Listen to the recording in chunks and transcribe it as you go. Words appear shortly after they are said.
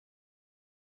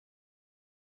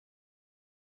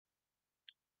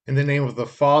In the name of the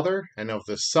Father, and of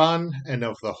the Son, and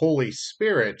of the Holy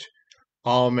Spirit.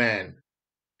 Amen.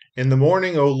 In the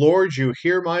morning, O Lord, you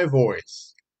hear my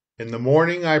voice. In the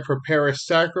morning I prepare a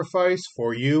sacrifice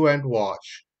for you and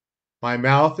watch. My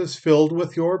mouth is filled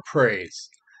with your praise,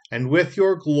 and with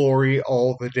your glory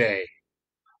all the day.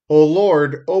 O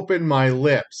Lord, open my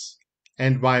lips,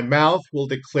 and my mouth will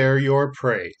declare your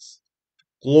praise.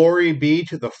 Glory be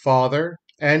to the Father,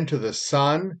 and to the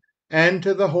Son, and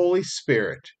to the Holy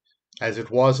Spirit, as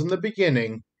it was in the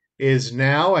beginning, is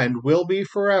now, and will be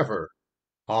forever.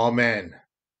 Amen.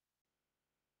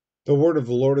 The word of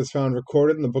the Lord is found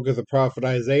recorded in the book of the prophet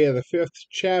Isaiah, the 5th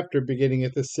chapter, beginning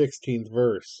at the 16th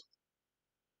verse.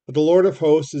 But the Lord of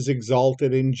hosts is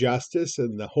exalted in justice,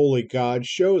 and the holy God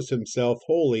shows himself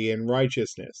holy in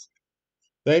righteousness.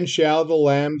 Then shall the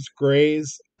lambs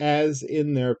graze as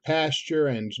in their pasture,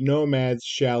 and nomads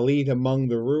shall eat among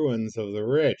the ruins of the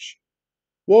rich.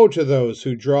 Woe to those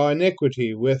who draw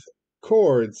iniquity with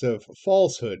cords of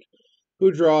falsehood,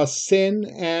 who draw sin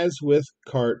as with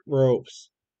cart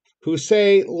ropes, who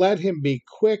say, Let him be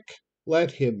quick,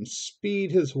 let him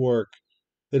speed his work,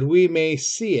 that we may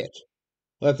see it.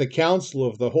 Let the counsel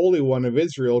of the Holy One of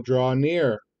Israel draw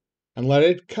near, and let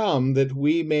it come that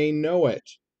we may know it.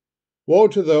 Woe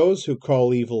to those who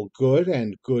call evil good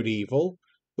and good evil,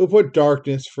 who put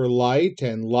darkness for light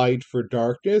and light for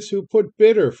darkness, who put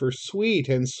bitter for sweet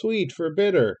and sweet for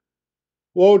bitter.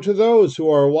 Woe to those who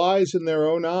are wise in their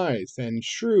own eyes and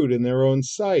shrewd in their own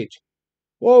sight.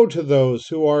 Woe to those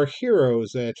who are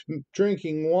heroes at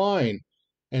drinking wine,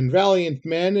 and valiant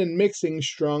men in mixing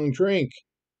strong drink,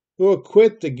 who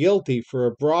acquit the guilty for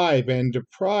a bribe and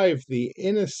deprive the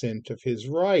innocent of his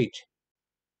right.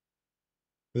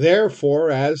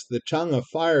 Therefore, as the tongue of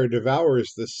fire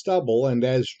devours the stubble, and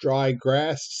as dry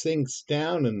grass sinks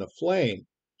down in the flame,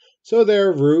 so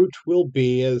their root will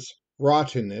be as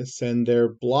rottenness, and their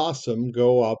blossom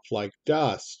go up like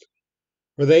dust.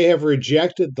 For they have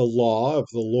rejected the law of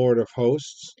the Lord of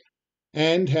hosts,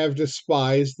 and have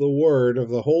despised the word of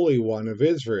the Holy One of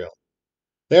Israel.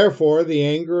 Therefore the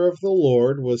anger of the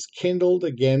Lord was kindled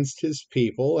against his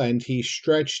people, and he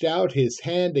stretched out his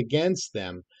hand against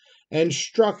them, and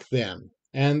struck them,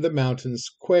 and the mountains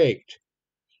quaked.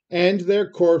 And their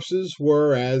corpses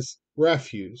were as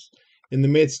refuse in the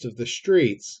midst of the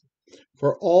streets.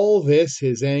 For all this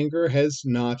his anger has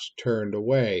not turned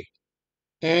away,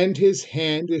 and his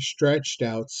hand is stretched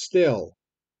out still.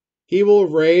 He will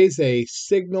raise a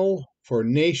signal for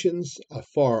nations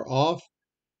afar off,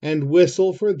 and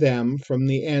whistle for them from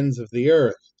the ends of the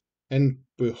earth. And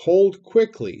behold,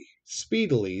 quickly,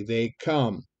 speedily they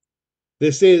come.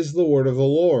 This is the word of the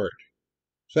Lord.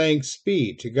 Thanks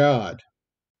be to God.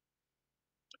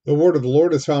 The word of the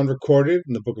Lord is found recorded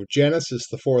in the book of Genesis,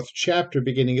 the 4th chapter,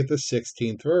 beginning at the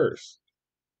 16th verse.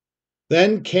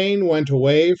 Then Cain went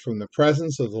away from the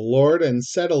presence of the Lord and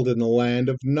settled in the land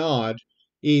of Nod,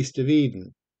 east of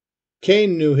Eden.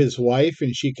 Cain knew his wife,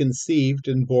 and she conceived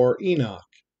and bore Enoch.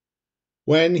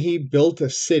 When he built a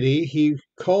city, he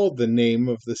called the name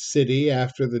of the city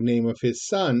after the name of his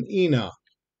son, Enoch.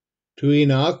 To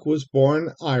Enoch was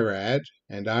born Irad,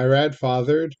 and Irad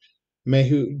fathered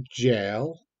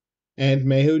Mehujael, and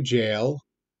Mehujael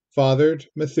fathered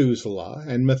Methuselah,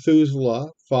 and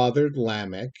Methuselah fathered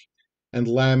Lamech, and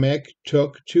Lamech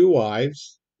took 2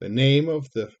 wives. The name of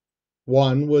the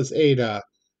one was Adah,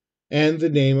 and the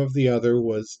name of the other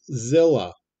was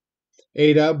Zillah.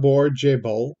 Adah bore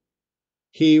Jabal.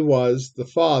 He was the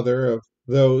father of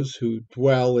those who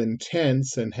dwell in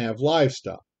tents and have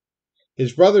livestock.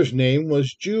 His brother's name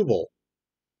was Jubal.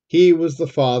 He was the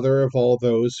father of all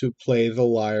those who play the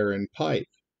lyre and pipe.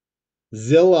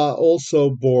 Zillah also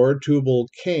bore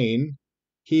Tubal-Cain.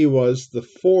 He was the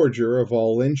forger of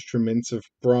all instruments of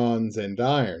bronze and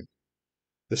iron.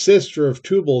 The sister of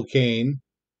Tubal-Cain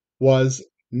was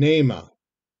Naamah.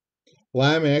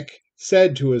 Lamech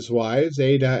said to his wives,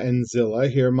 Adah and Zillah,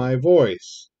 hear my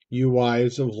voice. You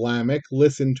wives of Lamech,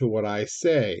 listen to what I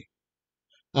say.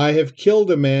 I have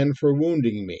killed a man for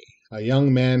wounding me, a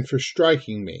young man for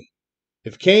striking me.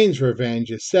 If Cain's revenge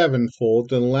is 7-fold,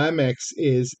 then Lamech's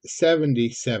is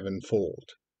 77-fold.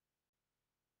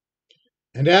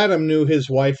 And Adam knew his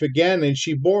wife again, and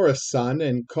she bore a son,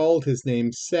 and called his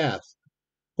name Seth.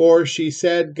 For she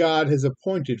said, God has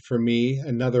appointed for me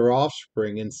another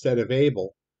offspring instead of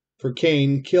Abel, for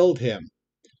Cain killed him.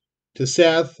 To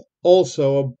Seth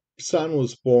also a son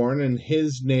was born,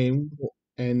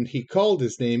 and he called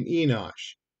his name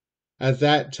Enosh. At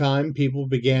that time people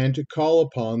began to call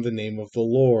upon the name of the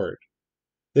Lord.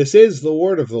 This is the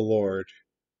word of the Lord.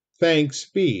 Thanks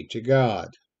be to God.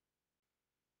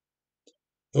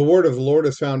 The word of the Lord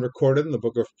is found recorded in the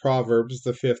book of Proverbs,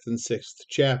 the 5th and 6th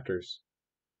chapters.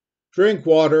 Drink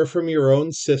water from your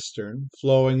own cistern,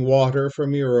 flowing water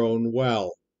from your own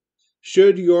well.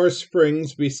 Should your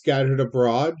springs be scattered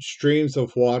abroad, streams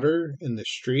of water in the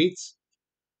streets,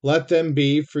 let them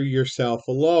be for yourself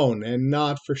alone, and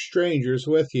not for strangers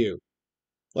with you.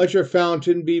 Let your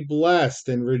fountain be blessed,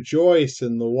 and rejoice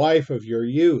in the wife of your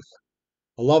youth,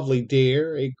 a lovely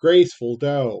deer, a graceful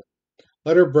doe.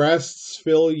 Let her breasts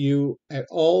fill you at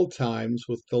all times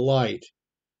with delight.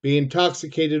 Be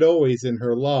intoxicated always in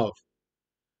her love.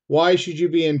 Why should you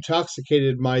be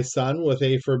intoxicated, my son, with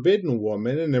a forbidden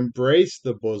woman, and embrace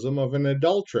the bosom of an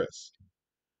adulteress?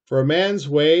 For a man's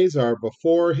ways are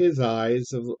before the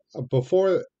eyes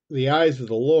of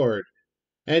the Lord,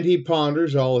 and he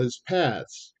ponders all his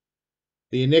paths.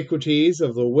 The iniquities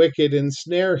of the wicked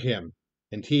ensnare him,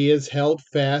 and he is held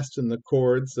fast in the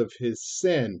cords of his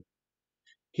sin.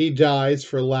 He dies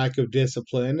for lack of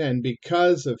discipline, and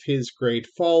because of his great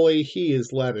folly he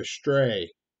is led astray.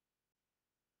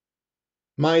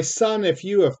 My son, if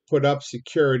you have put up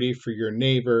security for your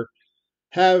neighbor,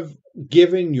 have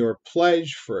given your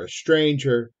pledge for a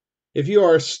stranger, if you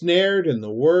are snared in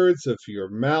the words of your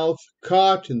mouth,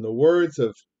 caught in the words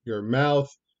of your mouth,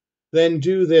 then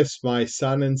do this, my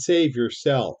son, and save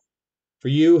yourself, for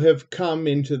you have come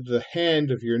into the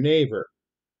hand of your neighbor.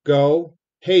 Go,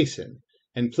 hasten,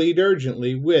 and plead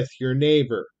urgently with your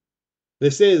neighbor.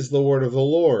 This is the word of the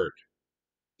Lord.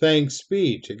 Thanks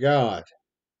be to God.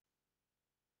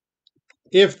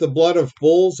 If the blood of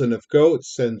bulls and of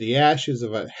goats and the ashes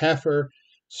of a heifer,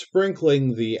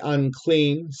 sprinkling the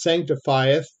unclean,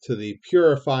 sanctifieth to the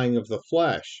purifying of the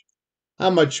flesh,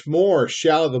 how much more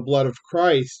shall the blood of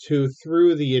Christ, who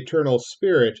through the eternal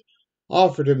Spirit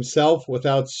offered himself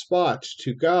without spot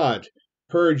to God,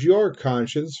 purge your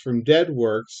conscience from dead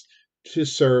works to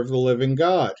serve the living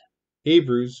God?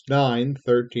 Hebrews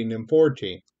 9:13 and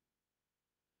 14.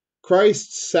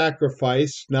 Christ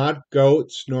sacrificed not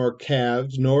goats, nor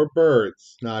calves, nor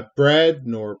birds, not bread,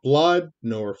 nor blood,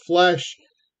 nor flesh,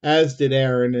 as did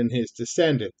Aaron and his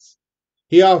descendants.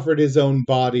 He offered his own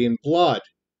body and blood,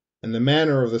 and the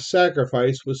manner of the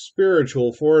sacrifice was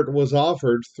spiritual, for it was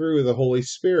offered through the Holy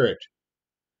Spirit.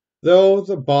 Though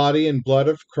the body and blood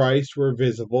of Christ were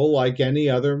visible like any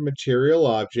other material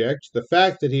object, the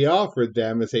fact that he offered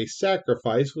them as a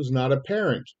sacrifice was not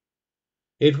apparent.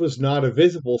 It was not a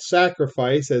visible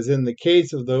sacrifice as in the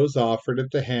case of those offered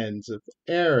at the hands of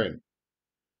Aaron.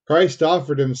 Christ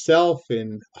offered himself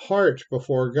in heart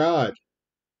before God.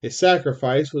 His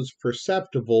sacrifice was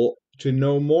perceptible to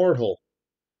no mortal.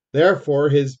 Therefore,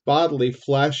 his bodily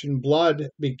flesh and blood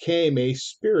became a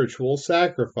spiritual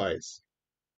sacrifice.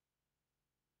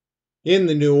 In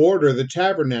the new order, the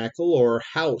tabernacle or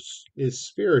house is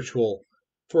spiritual,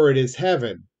 for it is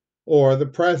heaven, or the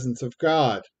presence of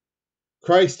God.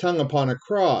 Christ hung upon a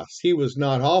cross. He was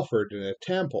not offered in a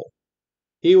temple.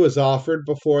 He was offered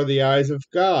before the eyes of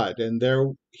God, and there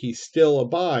he still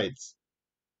abides.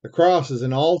 The cross is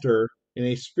an altar in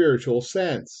a spiritual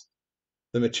sense.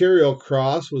 The material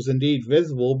cross was indeed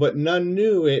visible, but none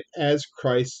knew it as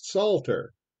Christ's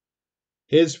altar.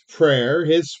 His prayer,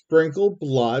 his sprinkled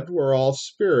blood were all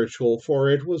spiritual, for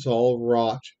it was all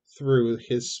wrought through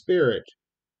his Spirit.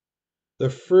 The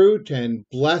fruit and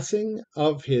blessing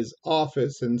of his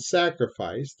office and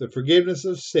sacrifice, the forgiveness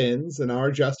of sins and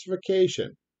our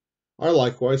justification, are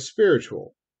likewise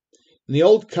spiritual. In the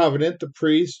Old Covenant, the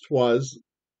priest was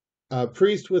a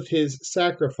priest with his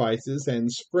sacrifices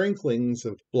and sprinklings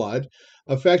of blood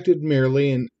effected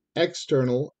merely an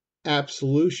external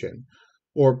absolution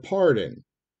or pardon.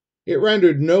 It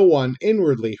rendered no one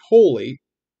inwardly holy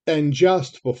and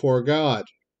just before God.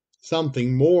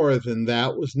 Something more than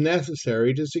that was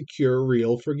necessary to secure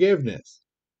real forgiveness.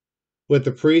 With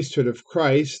the priesthood of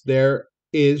Christ, there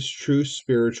is true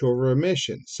spiritual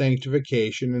remission,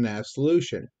 sanctification, and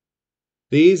absolution.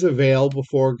 These avail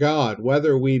before God,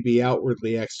 whether we be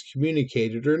outwardly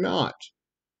excommunicated or not.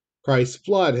 Christ's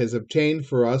blood has obtained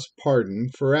for us pardon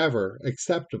forever,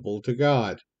 acceptable to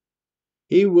God.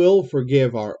 He will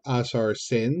forgive us our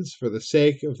sins for the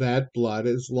sake of that blood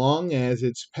as long as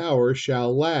its power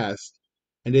shall last,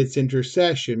 and its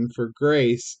intercession for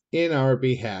grace in our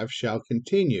behalf shall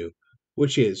continue,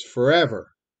 which is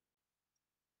forever.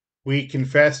 We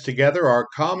confess together our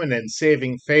common and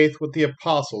saving faith with the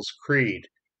Apostles' Creed.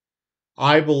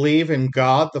 I believe in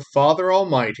God the Father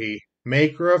Almighty,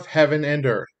 maker of heaven and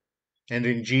earth, and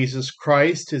in Jesus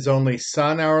Christ, his only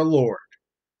Son, our Lord,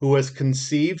 who was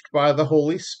conceived by the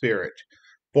Holy Spirit,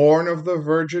 born of the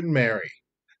Virgin Mary,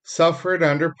 suffered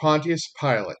under Pontius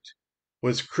Pilate,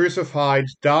 was crucified,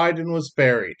 died, and was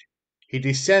buried. He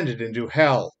descended into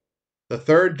hell. The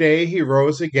third day he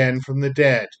rose again from the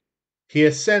dead. He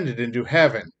ascended into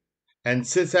heaven, and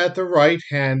sits at the right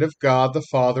hand of God the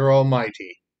Father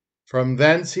Almighty. From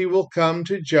thence he will come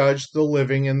to judge the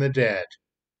living and the dead.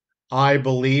 I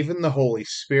believe in the Holy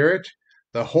Spirit,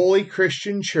 the holy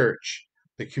Christian Church,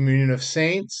 the communion of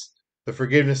saints, the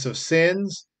forgiveness of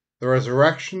sins, the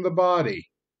resurrection of the body,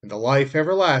 and the life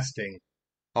everlasting.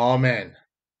 Amen.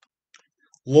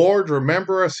 Lord,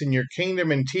 remember us in your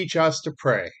kingdom and teach us to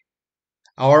pray.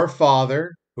 Our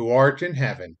Father, who art in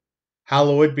heaven,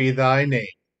 hallowed be thy name.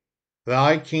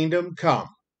 Thy kingdom come,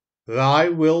 thy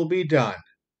will be done,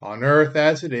 on earth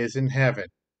as it is in heaven.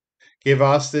 Give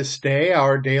us this day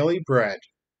our daily bread,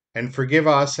 and forgive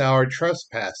us our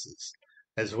trespasses,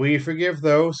 as we forgive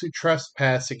those who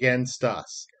trespass against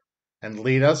us. And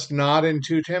lead us not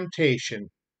into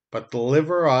temptation, but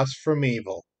deliver us from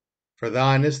evil. For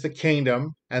thine is the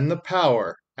kingdom, and the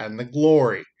power, and the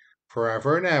glory,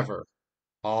 forever and ever.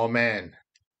 Amen.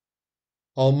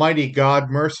 Almighty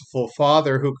God, merciful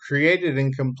Father, who created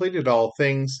and completed all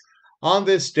things, on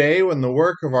this day when the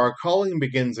work of our calling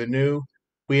begins anew,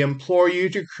 we implore you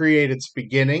to create its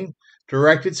beginning,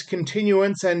 direct its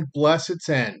continuance, and bless its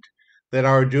end, that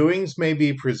our doings may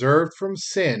be preserved from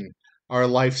sin, our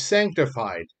life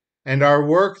sanctified, and our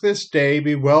work this day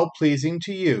be well pleasing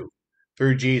to you.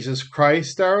 Through Jesus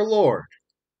Christ our Lord.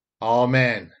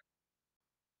 Amen.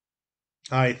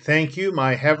 I thank you,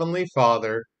 my heavenly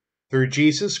Father, through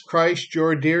Jesus Christ,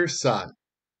 your dear Son,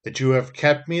 that you have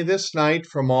kept me this night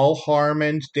from all harm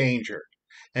and danger.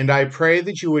 And I pray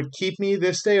that you would keep me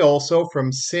this day also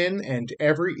from sin and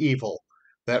every evil,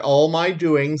 that all my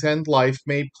doings and life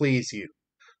may please you.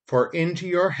 For into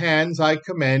your hands I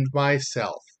commend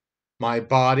myself, my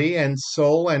body and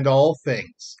soul and all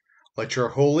things. Let your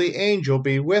holy angel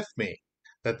be with me,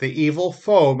 that the evil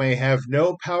foe may have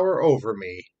no power over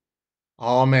me.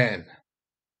 Amen.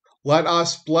 Let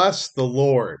us bless the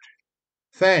Lord.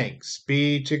 Thanks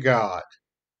be to God.